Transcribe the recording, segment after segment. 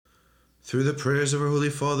Through the prayers of our holy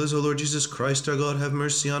fathers, O Lord Jesus Christ, our God, have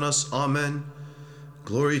mercy on us. Amen.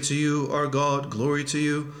 Glory to you, our God, glory to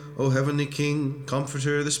you, O heavenly King,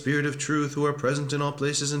 Comforter, the Spirit of truth, who are present in all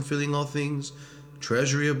places and filling all things,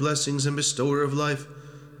 treasury of blessings and bestower of life.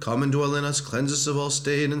 Come and dwell in us, cleanse us of all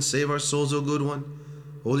stain, and save our souls, O good one.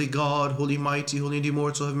 Holy God, holy mighty, holy and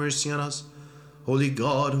immortal, have mercy on us. Holy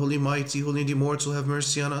God, holy mighty, holy and immortal, have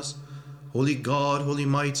mercy on us. Holy God, holy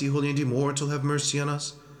mighty, holy and immortal, have mercy on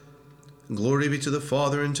us. Glory be to the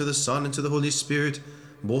Father, and to the Son, and to the Holy Spirit,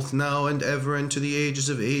 both now and ever, and to the ages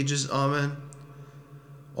of ages. Amen.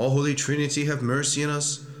 All Holy Trinity, have mercy on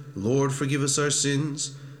us. Lord, forgive us our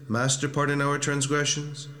sins. Master, pardon our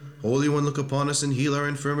transgressions. Holy One, look upon us and heal our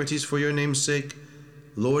infirmities for your name's sake.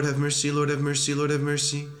 Lord, have mercy, Lord, have mercy, Lord, have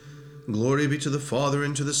mercy. Glory be to the Father,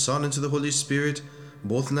 and to the Son, and to the Holy Spirit,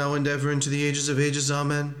 both now and ever, and to the ages of ages.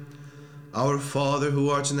 Amen. Our Father, who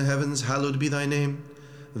art in the heavens, hallowed be thy name.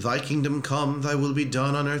 Thy kingdom come, thy will be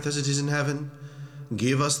done on earth as it is in heaven.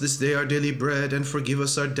 Give us this day our daily bread, and forgive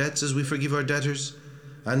us our debts as we forgive our debtors.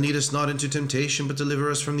 And lead us not into temptation, but deliver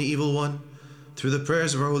us from the evil one. Through the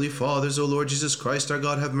prayers of our holy fathers, O Lord Jesus Christ, our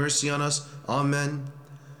God, have mercy on us. Amen.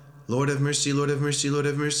 Lord, have mercy, Lord, have mercy, Lord,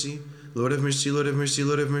 have mercy. Lord, have mercy, Lord, have mercy,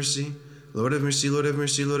 Lord, have mercy. Lord, have mercy, Lord, have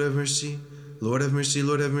mercy, Lord, have mercy. Lord, have mercy,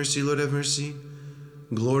 Lord, have mercy, Lord, have mercy.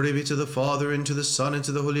 Glory be to the Father, and to the Son, and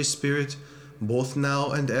to the Holy Spirit, both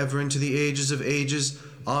now and ever, and to the ages of ages.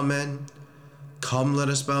 Amen. Come, let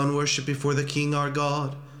us bow and worship before the King our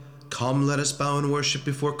God. Come, let us bow and worship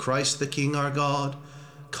before Christ the King our God.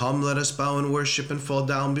 Come, let us bow and worship and fall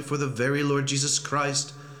down before the very Lord Jesus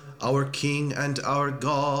Christ, our King and our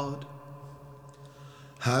God.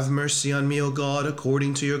 Have mercy on me, O God,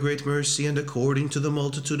 according to your great mercy, and according to the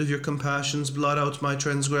multitude of your compassions, blot out my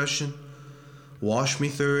transgression. Wash me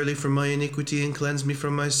thoroughly from my iniquity, and cleanse me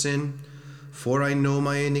from my sin. For I know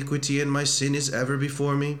my iniquity, and my sin is ever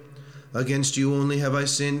before me. Against you only have I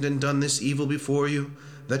sinned, and done this evil before you,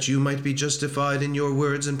 that you might be justified in your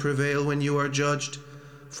words, and prevail when you are judged.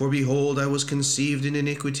 For behold, I was conceived in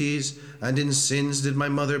iniquities, and in sins did my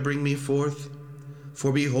mother bring me forth.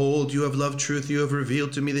 For behold, you have loved truth, you have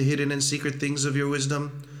revealed to me the hidden and secret things of your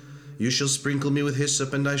wisdom. You shall sprinkle me with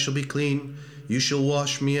hyssop, and I shall be clean. You shall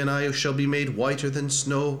wash me, and I shall be made whiter than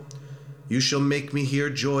snow. You shall make me hear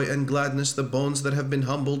joy and gladness. The bones that have been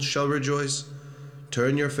humbled shall rejoice.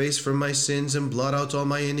 Turn your face from my sins, and blot out all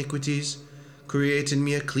my iniquities. Create in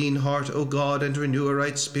me a clean heart, O God, and renew a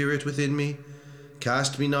right spirit within me.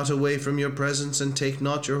 Cast me not away from your presence, and take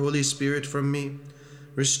not your Holy Spirit from me.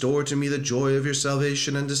 Restore to me the joy of your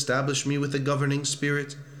salvation, and establish me with a governing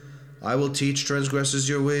spirit. I will teach transgressors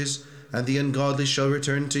your ways, and the ungodly shall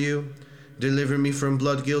return to you. Deliver me from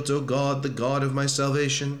blood guilt, O God, the God of my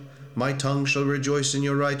salvation. My tongue shall rejoice in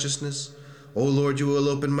your righteousness. O Lord, you will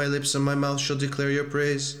open my lips, and my mouth shall declare your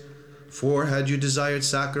praise. For had you desired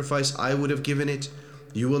sacrifice, I would have given it.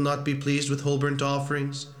 You will not be pleased with whole burnt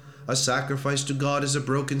offerings. A sacrifice to God is a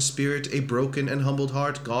broken spirit, a broken and humbled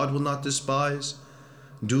heart God will not despise.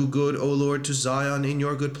 Do good, O Lord, to Zion in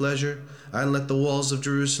your good pleasure, and let the walls of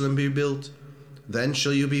Jerusalem be built. Then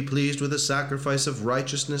shall you be pleased with a sacrifice of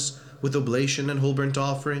righteousness, with oblation and whole burnt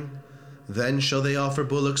offering. Then shall they offer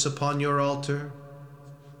bullocks upon your altar.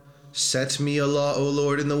 Set me a law, O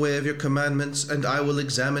Lord, in the way of your commandments, and I will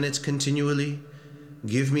examine it continually.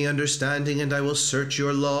 Give me understanding, and I will search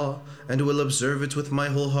your law, and will observe it with my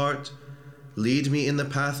whole heart. Lead me in the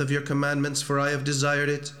path of your commandments, for I have desired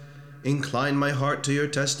it. Incline my heart to your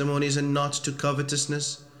testimonies, and not to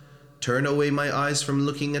covetousness. Turn away my eyes from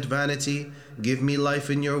looking at vanity. Give me life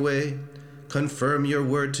in your way. Confirm your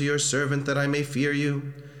word to your servant, that I may fear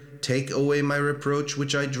you. Take away my reproach,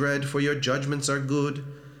 which I dread, for your judgments are good.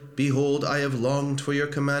 Behold, I have longed for your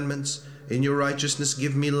commandments. In your righteousness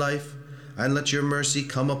give me life. And let your mercy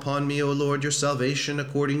come upon me, O Lord, your salvation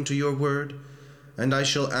according to your word. And I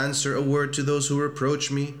shall answer a word to those who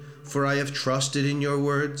reproach me, for I have trusted in your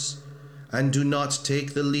words. And do not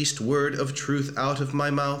take the least word of truth out of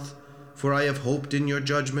my mouth, for I have hoped in your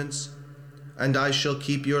judgments. And I shall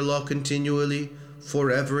keep your law continually,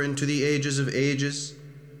 forever into the ages of ages.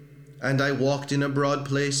 And I walked in a broad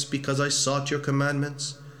place, because I sought your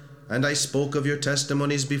commandments. And I spoke of your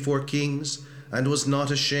testimonies before kings, and was not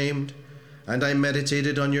ashamed. And I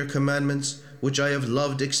meditated on your commandments, which I have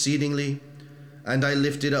loved exceedingly. And I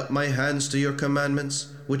lifted up my hands to your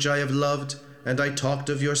commandments, which I have loved, and I talked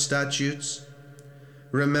of your statutes.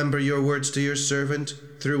 Remember your words to your servant,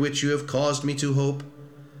 through which you have caused me to hope.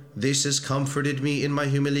 This has comforted me in my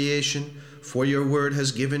humiliation, for your word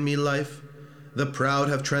has given me life. The proud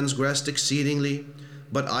have transgressed exceedingly,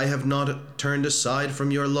 but I have not turned aside from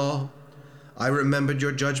your law. I remembered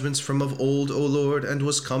your judgments from of old, O Lord, and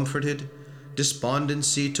was comforted.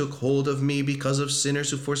 Despondency took hold of me because of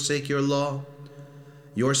sinners who forsake your law.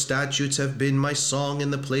 Your statutes have been my song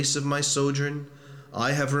in the place of my sojourn.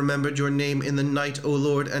 I have remembered your name in the night, O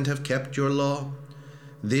Lord, and have kept your law.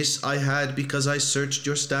 This I had because I searched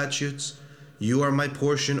your statutes. You are my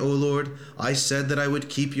portion, O Lord. I said that I would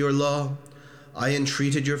keep your law. I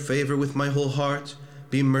entreated your favor with my whole heart.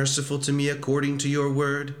 Be merciful to me according to your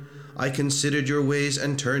word. I considered your ways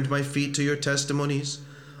and turned my feet to your testimonies.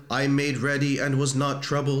 I made ready and was not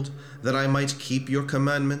troubled, that I might keep your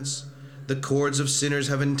commandments. The cords of sinners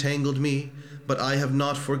have entangled me, but I have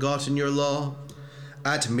not forgotten your law.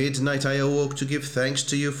 At midnight I awoke to give thanks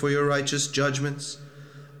to you for your righteous judgments.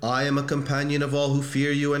 I am a companion of all who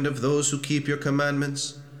fear you and of those who keep your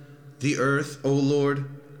commandments. The earth, O Lord,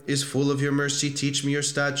 is full of your mercy. Teach me your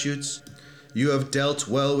statutes. You have dealt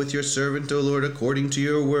well with your servant, O Lord, according to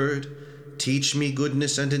your word. Teach me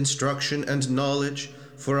goodness and instruction and knowledge,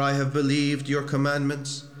 for I have believed your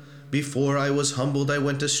commandments. Before I was humbled, I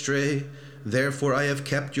went astray. Therefore I have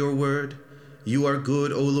kept your word. You are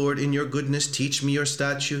good, O Lord, in your goodness. Teach me your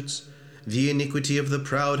statutes. The iniquity of the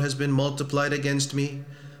proud has been multiplied against me,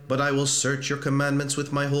 but I will search your commandments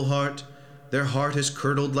with my whole heart. Their heart is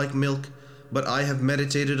curdled like milk, but I have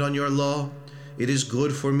meditated on your law. It is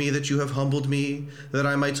good for me that you have humbled me, that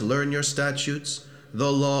I might learn your statutes.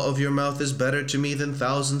 The law of your mouth is better to me than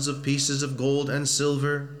thousands of pieces of gold and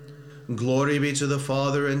silver. Glory be to the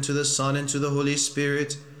Father, and to the Son, and to the Holy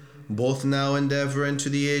Spirit, both now and ever, and to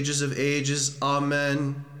the ages of ages.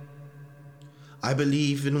 Amen. I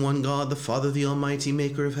believe in one God, the Father, the Almighty,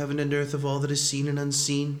 maker of heaven and earth, of all that is seen and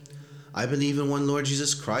unseen. I believe in one Lord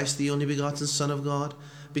Jesus Christ, the only begotten Son of God,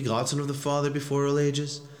 begotten of the Father before all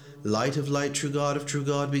ages, light of light, true God of true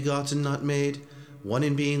God, begotten, not made, one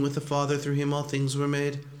in being with the Father. Through him all things were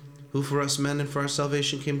made, who for us men and for our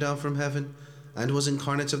salvation came down from heaven, and was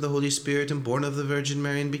incarnate of the Holy Spirit, and born of the Virgin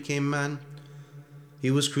Mary, and became man. He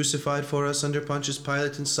was crucified for us under Pontius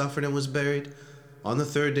Pilate, and suffered and was buried. On the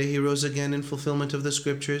third day he rose again in fulfillment of the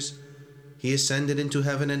Scriptures. He ascended into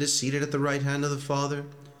heaven and is seated at the right hand of the Father.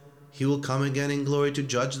 He will come again in glory to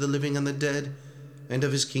judge the living and the dead, and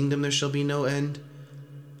of his kingdom there shall be no end.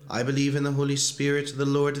 I believe in the Holy Spirit, the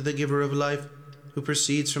Lord, the giver of life, who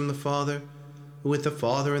proceeds from the Father, who with the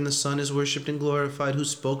Father and the Son is worshipped and glorified, who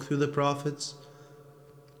spoke through the prophets.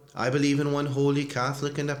 I believe in one holy,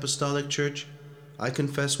 Catholic, and Apostolic Church. I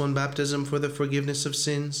confess one baptism for the forgiveness of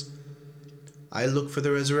sins. I look for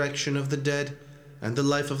the resurrection of the dead and the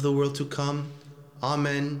life of the world to come.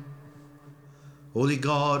 Amen. Holy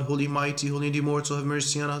God, holy mighty, holy and immortal, have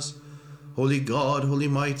mercy on us. Holy God, holy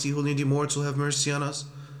mighty, holy and immortal, have mercy on us.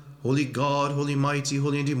 Holy God, holy mighty,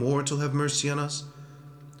 holy and immortal, have mercy on us.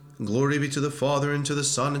 Glory be to the Father, and to the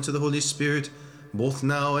Son, and to the Holy Spirit, both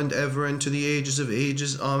now and ever, and to the ages of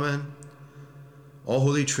ages. Amen. O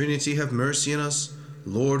Holy Trinity, have mercy on us.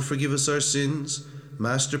 Lord, forgive us our sins.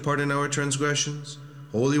 Master, pardon our transgressions.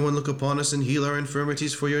 Holy One, look upon us and heal our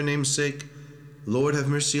infirmities for your name's sake. Lord, have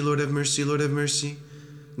mercy, Lord, have mercy, Lord, have mercy.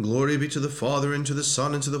 Glory be to the Father, and to the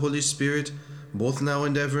Son, and to the Holy Spirit, both now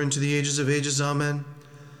and ever, and to the ages of ages. Amen.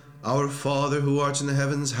 Our Father, who art in the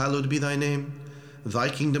heavens, hallowed be thy name. Thy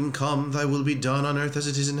kingdom come, thy will be done on earth as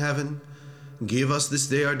it is in heaven. Give us this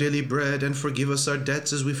day our daily bread, and forgive us our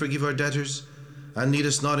debts as we forgive our debtors. And lead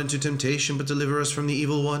us not into temptation, but deliver us from the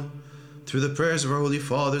evil one. Through the prayers of our holy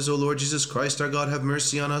fathers, O Lord Jesus Christ, our God, have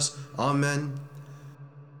mercy on us. Amen.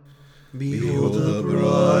 Behold, the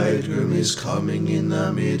bridegroom is coming in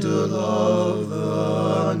the middle of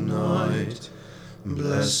the night.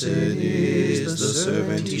 Blessed is the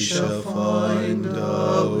servant he shall find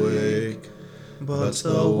awake. But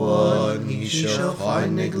the one he shall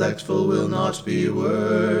find neglectful will not be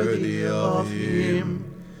worthy of him.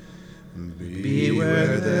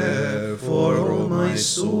 Beware therefore, O my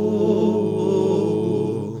soul.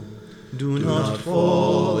 Do not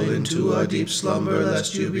fall into a deep slumber,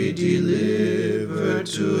 lest you be delivered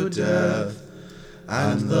to death,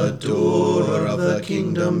 and the door of the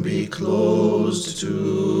kingdom be closed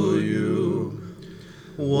to you.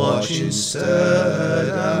 Watch instead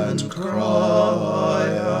and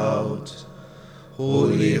cry out,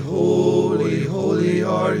 Holy, holy, holy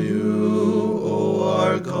are you, O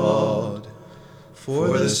our God.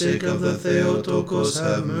 For the sake of the Theotokos,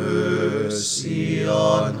 have mercy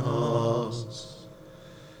on us.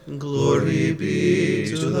 Glory be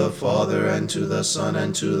to the Father, and to the Son,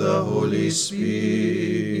 and to the Holy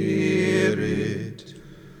Spirit.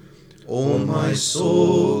 O my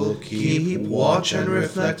soul, keep watch and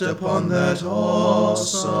reflect upon that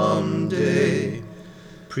awesome day,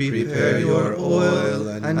 Prepare your oil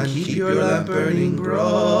and keep your lamp burning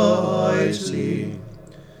brightly.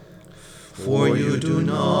 For you do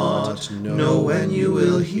not know when you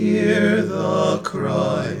will hear the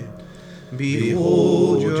cry,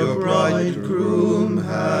 Behold, your bridegroom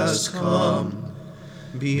has come.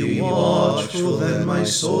 Be watchful then, my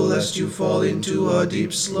soul, lest you fall into a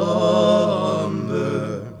deep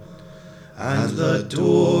slumber, and the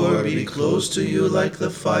door be closed to you like the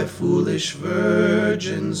 5 foolish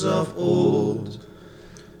virgins of old.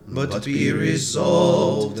 But be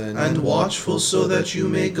resolved and watchful, so that you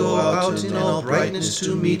may go out in all brightness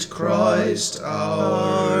to meet Christ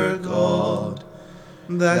our God,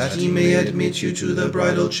 that he may admit you to the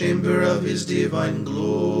bridal chamber of his divine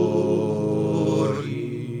glory,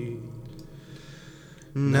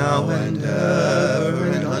 now and ever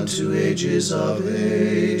and unto ages of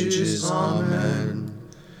ages. Amen.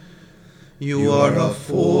 You are a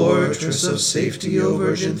fortress of safety, O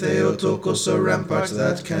Virgin Theotokos, a rampart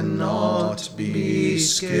that cannot be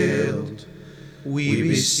scaled. We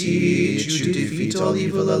beseech you, defeat all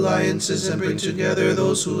evil alliances and bring together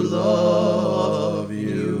those who love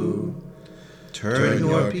you. Turn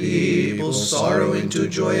your people's sorrow into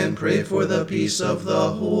joy and pray for the peace of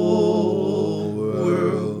the whole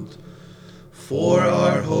world. For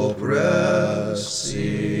our hope rests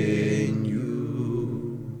in you.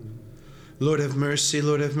 Lord have mercy,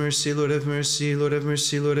 Lord have mercy, Lord have mercy, Lord have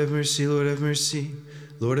mercy, Lord have mercy, Lord have mercy.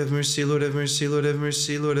 Lord have mercy, Lord have mercy, Lord have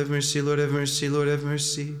mercy, Lord have mercy, Lord have mercy, Lord have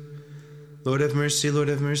mercy. Lord have mercy, Lord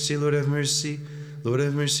have mercy, Lord have mercy. Lord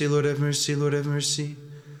have mercy, Lord have mercy, Lord have mercy.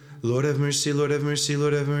 Lord have mercy, Lord have mercy,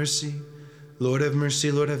 Lord have mercy. Lord have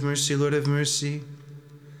mercy, Lord have mercy, Lord have mercy.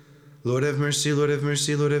 Lord have mercy, Lord have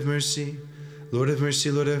mercy, Lord have mercy. Lord have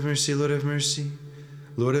mercy, Lord have mercy, Lord have mercy.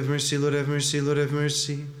 Lord have mercy, Lord have mercy, Lord have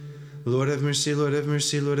mercy. Lord have mercy, Lord have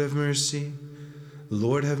mercy, Lord have mercy.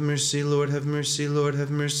 Lord have mercy, Lord have mercy, Lord have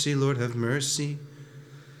mercy, Lord have mercy.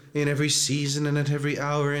 In every season and at every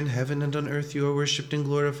hour, in heaven and on earth, you are worshipped and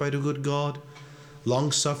glorified, O good God,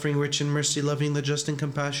 long-suffering, rich in mercy, loving the just and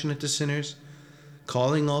compassionate to sinners,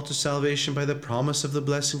 calling all to salvation by the promise of the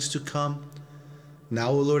blessings to come.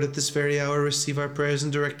 Now, O Lord, at this very hour, receive our prayers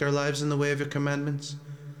and direct our lives in the way of your commandments.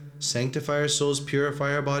 Sanctify our souls,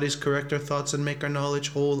 purify our bodies, correct our thoughts, and make our knowledge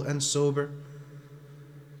whole and sober.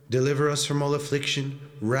 Deliver us from all affliction,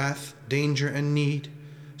 wrath, danger, and need.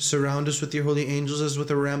 Surround us with your holy angels as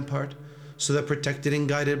with a rampart, so that protected and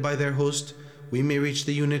guided by their host, we may reach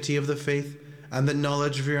the unity of the faith and the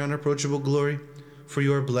knowledge of your unapproachable glory. For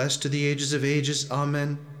you are blessed to the ages of ages.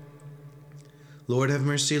 Amen. Lord have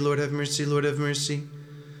mercy, Lord have mercy, Lord have mercy.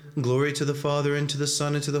 Glory to the Father, and to the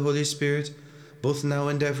Son, and to the Holy Spirit, both now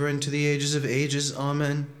and ever, and to the ages of ages.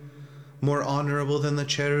 Amen. More honorable than the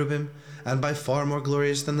cherubim, and by far more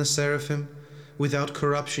glorious than the seraphim, without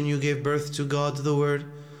corruption you gave birth to God the Word.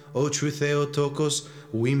 O true Theotokos,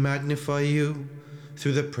 we magnify you.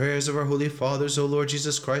 Through the prayers of our holy fathers, O Lord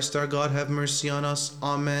Jesus Christ our God, have mercy on us.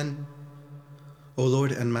 Amen. O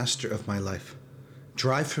Lord and Master of my life,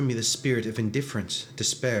 drive from me the spirit of indifference,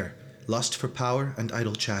 despair, lust for power, and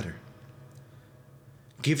idle chatter.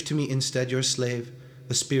 Give to me instead, your slave,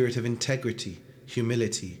 the spirit of integrity,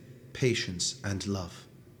 humility, patience, and love.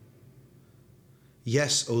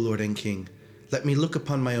 Yes, O Lord and King, let me look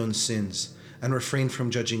upon my own sins and refrain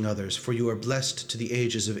from judging others, for you are blessed to the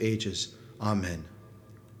ages of ages. Amen.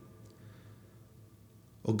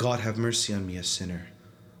 O God, have mercy on me, a sinner.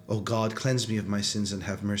 O God, cleanse me of my sins and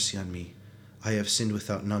have mercy on me. I have sinned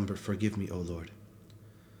without number. Forgive me, O Lord.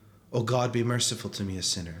 O God, be merciful to me, a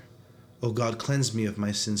sinner. O God, cleanse me of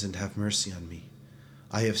my sins and have mercy on me.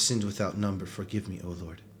 I have sinned without number. Forgive me, O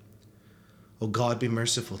Lord. O God, be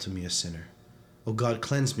merciful to me, a sinner. O God,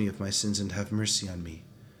 cleanse me of my sins and have mercy on me.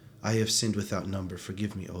 I have sinned without number.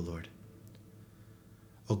 Forgive me, O Lord.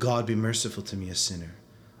 O God, be merciful to me, a sinner.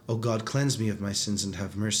 O God, cleanse me of my sins and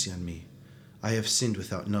have mercy on me. I have sinned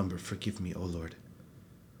without number. Forgive me, O Lord.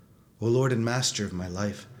 O Lord and Master of my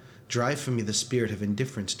life, drive from me the spirit of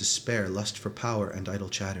indifference, despair, lust for power, and idle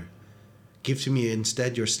chatter. Give to me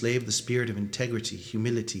instead, your slave, the spirit of integrity,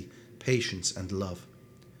 humility, patience, and love.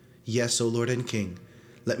 Yes, O Lord and King,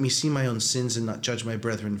 let me see my own sins and not judge my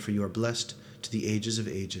brethren, for you are blessed to the ages of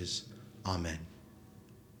ages. Amen.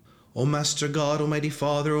 O Master God, Almighty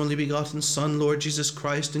Father, only begotten Son, Lord Jesus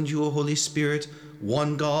Christ, and you, O Holy Spirit,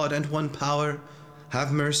 one God and one power,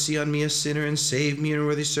 have mercy on me, a sinner, and save me, an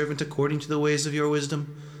unworthy servant, according to the ways of your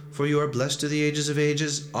wisdom, for you are blessed to the ages of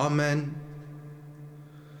ages. Amen.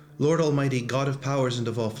 Lord Almighty, God of powers and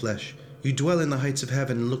of all flesh, you dwell in the heights of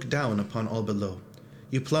heaven and look down upon all below.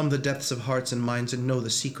 You plumb the depths of hearts and minds and know the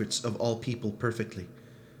secrets of all people perfectly.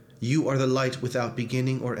 You are the light without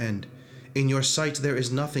beginning or end. In your sight there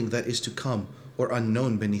is nothing that is to come or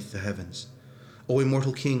unknown beneath the heavens. O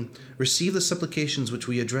immortal King, receive the supplications which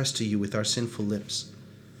we address to you with our sinful lips.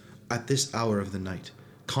 At this hour of the night,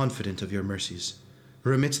 confident of your mercies,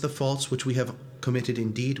 remit the faults which we have committed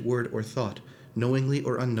in deed, word, or thought, knowingly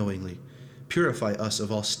or unknowingly. Purify us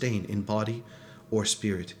of all stain in body or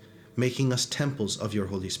spirit, making us temples of your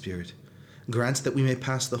Holy Spirit. Grant that we may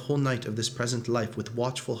pass the whole night of this present life with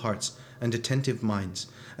watchful hearts and attentive minds,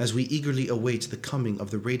 as we eagerly await the coming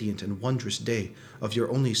of the radiant and wondrous day of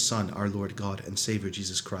your only Son, our Lord God and Savior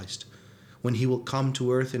Jesus Christ, when he will come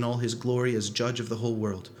to earth in all his glory as judge of the whole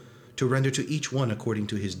world, to render to each one according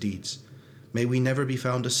to his deeds. May we never be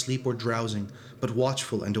found asleep or drowsing, but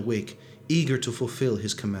watchful and awake, eager to fulfill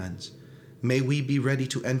his commands. May we be ready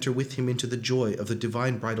to enter with him into the joy of the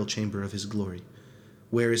divine bridal chamber of his glory,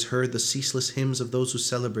 where is heard the ceaseless hymns of those who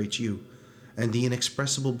celebrate you, and the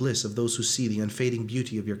inexpressible bliss of those who see the unfading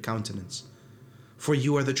beauty of your countenance. For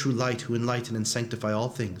you are the true light who enlighten and sanctify all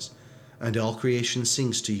things, and all creation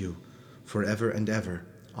sings to you, forever and ever.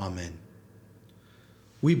 Amen.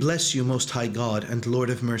 We bless you, Most High God and Lord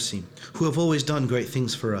of mercy, who have always done great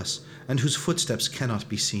things for us, and whose footsteps cannot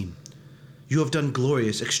be seen. You have done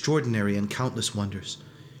glorious, extraordinary, and countless wonders.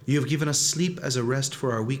 You have given us sleep as a rest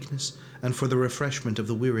for our weakness, and for the refreshment of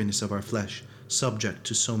the weariness of our flesh, subject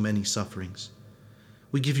to so many sufferings.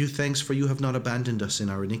 We give you thanks, for you have not abandoned us in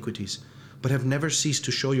our iniquities, but have never ceased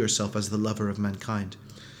to show yourself as the lover of mankind.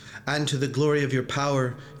 And to the glory of your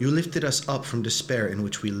power, you lifted us up from despair in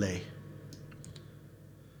which we lay.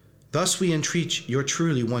 Thus we entreat your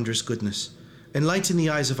truly wondrous goodness. Enlighten the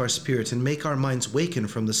eyes of our spirit, and make our minds waken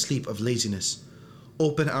from the sleep of laziness.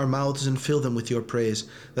 Open our mouths and fill them with your praise,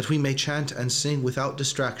 that we may chant and sing without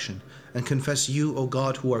distraction, and confess you, O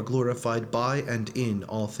God, who are glorified by and in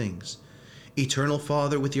all things. Eternal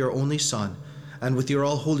Father, with your only Son, and with your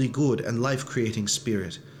all-holy good and life-creating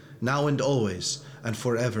Spirit, now and always, and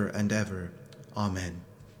forever and ever. Amen.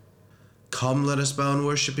 Come, let us bow and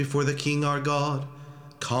worship before the King our God.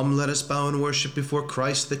 Come, let us bow and worship before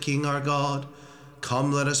Christ the King our God.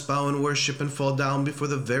 Come, let us bow and worship and fall down before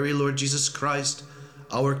the very Lord Jesus Christ,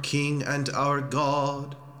 our King and our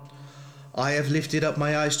God. I have lifted up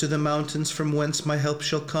my eyes to the mountains, from whence my help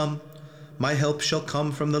shall come. My help shall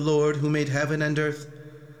come from the Lord, who made heaven and earth.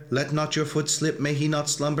 Let not your foot slip, may he not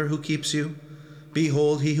slumber who keeps you.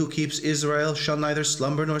 Behold, he who keeps Israel shall neither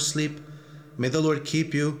slumber nor sleep. May the Lord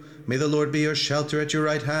keep you, may the Lord be your shelter at your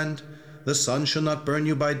right hand. The sun shall not burn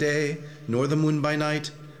you by day, nor the moon by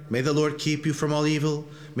night. May the Lord keep you from all evil.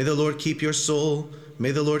 May the Lord keep your soul.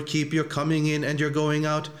 May the Lord keep your coming in and your going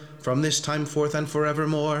out, from this time forth and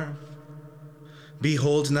forevermore.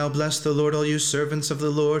 Behold, now bless the Lord, all you servants of the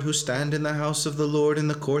Lord, who stand in the house of the Lord, in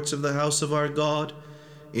the courts of the house of our God.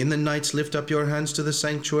 In the nights lift up your hands to the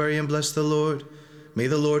sanctuary and bless the Lord. May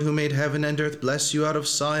the Lord who made heaven and earth bless you out of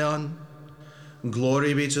Sion.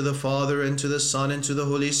 Glory be to the Father, and to the Son, and to the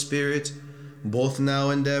Holy Spirit, both now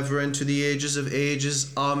and ever, and to the ages of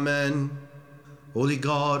ages. Amen. Holy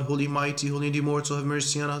God, holy mighty, holy and immortal, have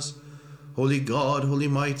mercy on us. Holy God, holy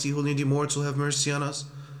mighty, holy and immortal, have mercy on us.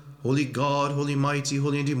 Holy God, holy mighty,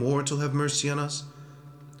 holy and immortal, have mercy on us.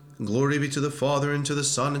 Glory be to the Father, and to the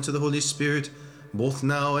Son, and to the Holy Spirit, both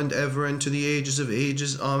now and ever, and to the ages of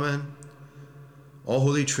ages. Amen. O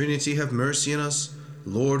Holy Trinity, have mercy on us.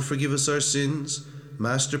 Lord, forgive us our sins.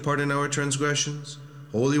 Master, pardon our transgressions.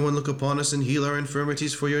 Holy One, look upon us and heal our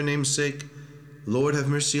infirmities for your name's sake. Lord, have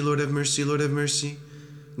mercy, Lord, have mercy, Lord, have mercy.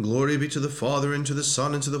 Glory be to the Father, and to the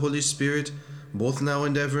Son, and to the Holy Spirit, both now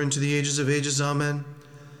and ever, and to the ages of ages. Amen.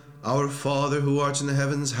 Our Father, who art in the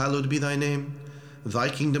heavens, hallowed be thy name. Thy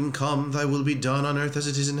kingdom come, thy will be done on earth as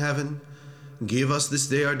it is in heaven. Give us this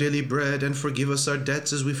day our daily bread, and forgive us our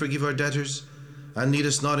debts as we forgive our debtors. And lead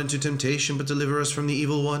us not into temptation, but deliver us from the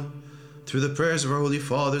evil one. Through the prayers of our holy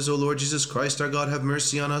fathers, O Lord Jesus Christ, our God, have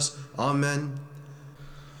mercy on us. Amen.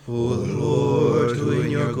 O Lord, who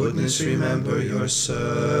in your goodness remember your servants,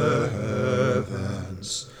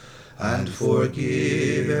 and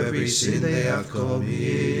forgive every sin they have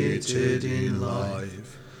committed in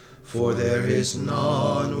life. For there is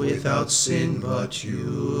none without sin but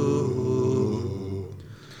you,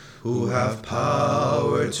 who have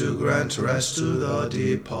power to grant rest to the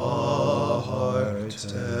departed.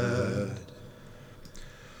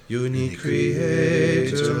 Unique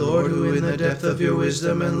Creator, Lord, who in the depth of your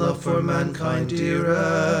wisdom and love for mankind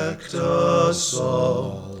direct us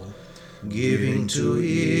all, giving to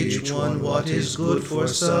each one what is good for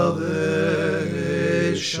salvation,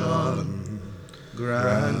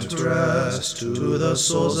 grant rest to the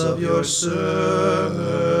souls of your servants.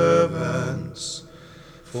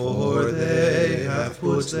 for they have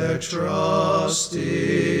put their trust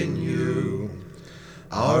in you,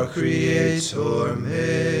 our Creator,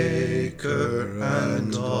 Maker,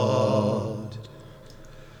 and God.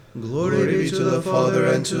 Glory be to the Father,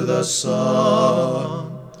 and to the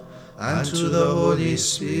Son, and to the Holy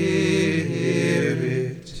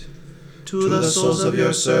Spirit, to the souls of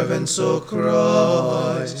your servants, O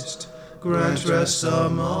Christ, grant rest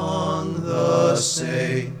among the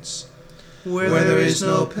saints, where there is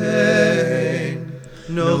no pain,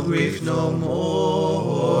 no grief, no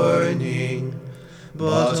mourning,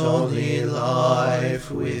 but only life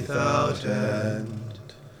without end.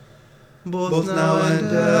 Both now and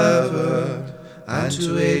ever, and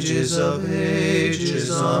to ages of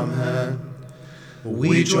ages, Amen.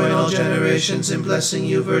 We join all generations in blessing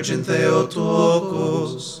you, Virgin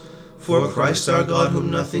Theotokos, for Christ our God,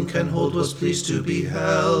 whom nothing can hold, was pleased to be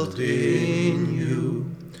held in you.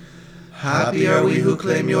 Happy are we who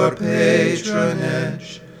claim your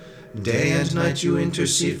patronage. Day and night you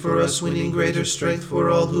intercede for us, winning greater strength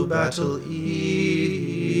for all who battle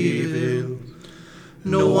evil.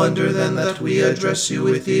 No wonder then that we address you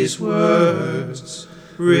with these words.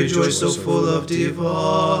 Rejoice, O full of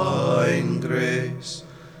divine grace.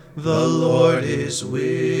 The Lord is with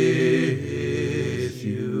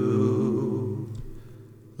you.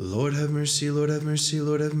 Lord have mercy, Lord have mercy,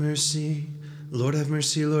 Lord have mercy. Lord have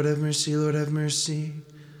mercy, Lord have mercy, Lord have mercy.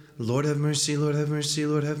 Lord have mercy, Lord have mercy,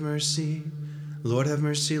 Lord have mercy. Lord have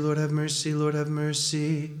mercy, Lord have mercy, Lord have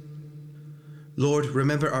mercy. Lord,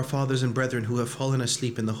 remember our fathers and brethren who have fallen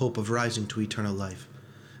asleep in the hope of rising to eternal life.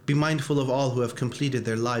 Be mindful of all who have completed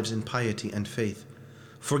their lives in piety and faith.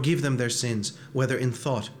 Forgive them their sins, whether in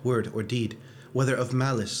thought, word, or deed, whether of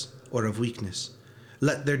malice or of weakness.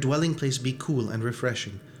 Let their dwelling place be cool and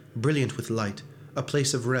refreshing, brilliant with light, a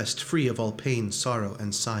place of rest, free of all pain, sorrow,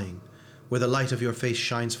 and sighing, where the light of your face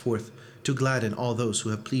shines forth to gladden all those who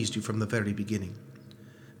have pleased you from the very beginning.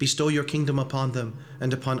 Bestow your kingdom upon them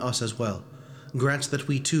and upon us as well. Grant that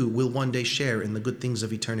we too will one day share in the good things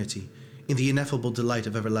of eternity, in the ineffable delight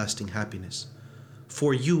of everlasting happiness.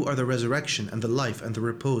 For you are the resurrection and the life and the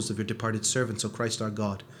repose of your departed servants, O Christ our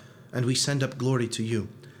God, and we send up glory to you,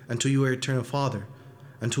 and to your eternal Father,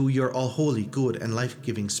 and to your all-holy, good, and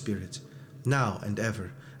life-giving Spirit, now and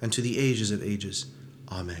ever, and to the ages of ages.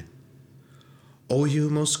 Amen. O you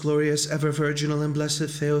most glorious, ever virginal and blessed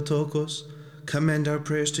Theotokos, commend our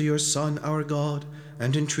prayers to your Son, our God,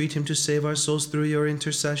 and entreat him to save our souls through your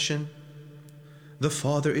intercession. The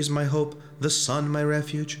Father is my hope, the Son my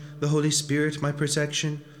refuge, the Holy Spirit my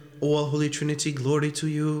protection. O all Holy Trinity, glory to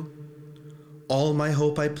you. All my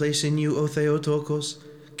hope I place in you, O Theotokos.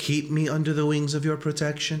 Keep me under the wings of your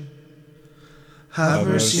protection. Have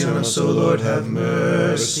mercy on us, O Lord, have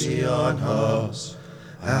mercy on us.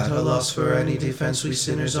 At a loss for any defense, we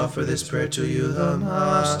sinners offer this prayer to you, the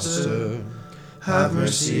Master. Have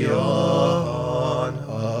mercy on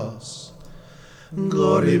us.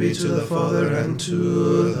 Glory be to the Father, and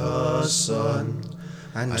to the Son,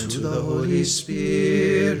 and to the Holy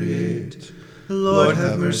Spirit. Lord,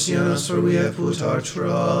 have mercy on us, for we have put our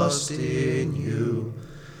trust in you.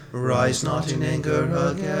 Rise not in anger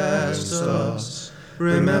against us.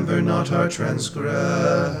 Remember not our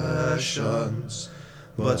transgressions,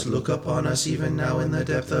 but look upon us even now in the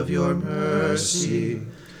depth of your mercy,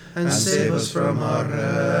 and save us from our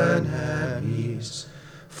enemies.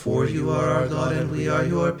 For you are our God, and we are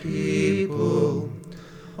your people.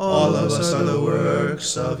 All of us are the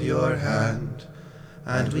works of your hand,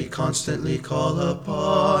 and we constantly call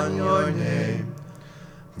upon your name,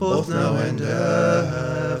 both now and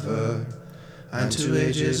ever, and to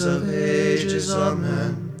ages of ages.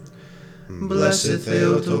 Amen. Blessed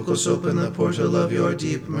Theotokos, open the portal of your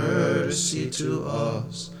deep mercy to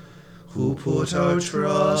us, who put our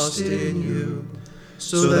trust in you,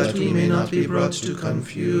 so that we may not be brought to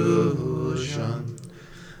confusion,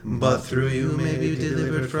 but through you may be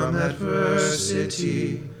delivered from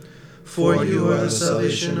adversity. For you are the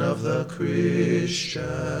salvation of the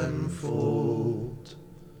Christian fold.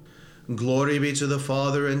 Glory be to the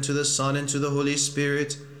Father, and to the Son, and to the Holy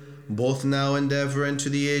Spirit, both now and ever, and to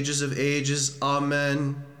the ages of ages.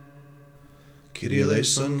 Amen. Kyrie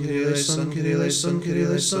eleison, Kyrie eleison, Kyrie eleison, Kyrie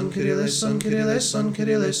eleison, Kyrie eleison, Kyrie eleison,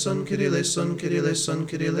 Kyrie eleison, Kyrie eleison, Kyrie eleison,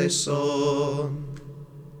 Kyrie eleison.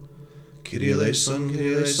 Kyrie eleison,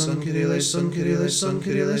 Kyrie eleison, Kyrie eleison, Kyrie eleison,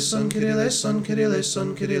 Kyrie eleison, Kyrie eleison, Kyrie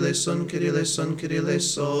eleison, Kyrie eleison, Kyrie eleison, Kyrie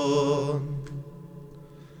eleison.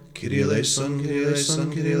 Kyrie eleison, Kyrie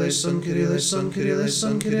eleison, Kyrie eleison, Kyrie eleison, Kyrie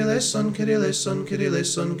eleison, Kyrie eleison, Kyrie eleison, Kyrie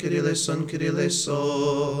eleison, Kyrie eleison, Kyrie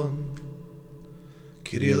eleison.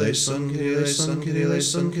 Kyrie eleison, Kyrie eleison, Kyrie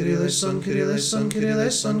eleison, Kyrie eleison, Kyrie eleison, Kyrie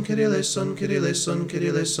eleison, Kyrie eleison, Kyrie eleison, Kyrie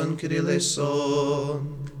eleison, Kyrie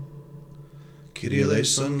eleison. Kyrie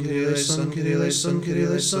eleison, Kyrie eleison, Kyrie eleison, Kyrie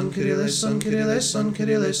eleison, Kyrie eleison, Kyrie eleison,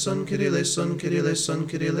 Kyrie eleison, Kyrie eleison, Kyrie eleison,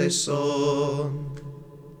 Kyrie eleison.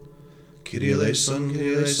 Kyrie eleison,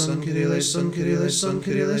 Kyrie eleison, Kyrie eleison, Kyrie eleison,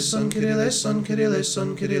 Kyrie eleison, Kyrie eleison, Kyrie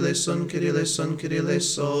eleison, Kyrie eleison, Kyrie eleison, Kyrie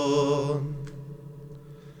eleison.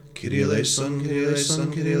 Kyrie eleison, Kyrie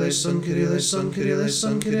eleison, Kyrie eleison, Kyrie eleison, Kyrie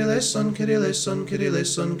eleison, Kyrie eleison, Kyrie eleison, Kyrie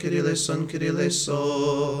eleison, Kyrie eleison, Kyrie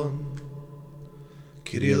eleison.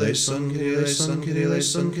 Kyrie eleison, Kyrie eleison, Kyrie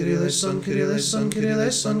eleison, Kyrie eleison, Kyrie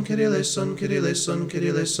eleison, Kyrie eleison, Kyrie eleison, Kyrie eleison, Kyrie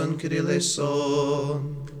eleison, Kyrie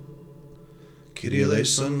eleison. Kyrie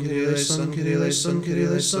eleison, Kyrie eleison, Kyrie eleison, Kyrie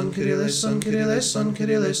eleison, Kyrie eleison, Kyrie eleison, Kyrie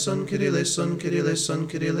eleison, Kyrie eleison, Kyrie eleison,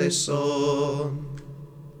 Kyrie eleison.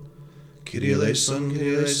 Kyrie eleison,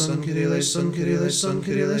 Kyrie eleison, Kyrie eleison, Kyrie eleison,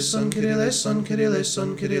 Kyrie eleison, Kyrie eleison, Kyrie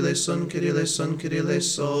eleison, Kyrie eleison, Kyrie eleison, Kyrie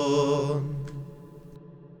eleison.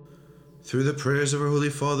 Through the prayers of our holy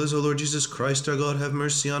fathers, O Lord Jesus Christ, our God, have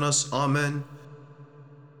mercy on us. Amen.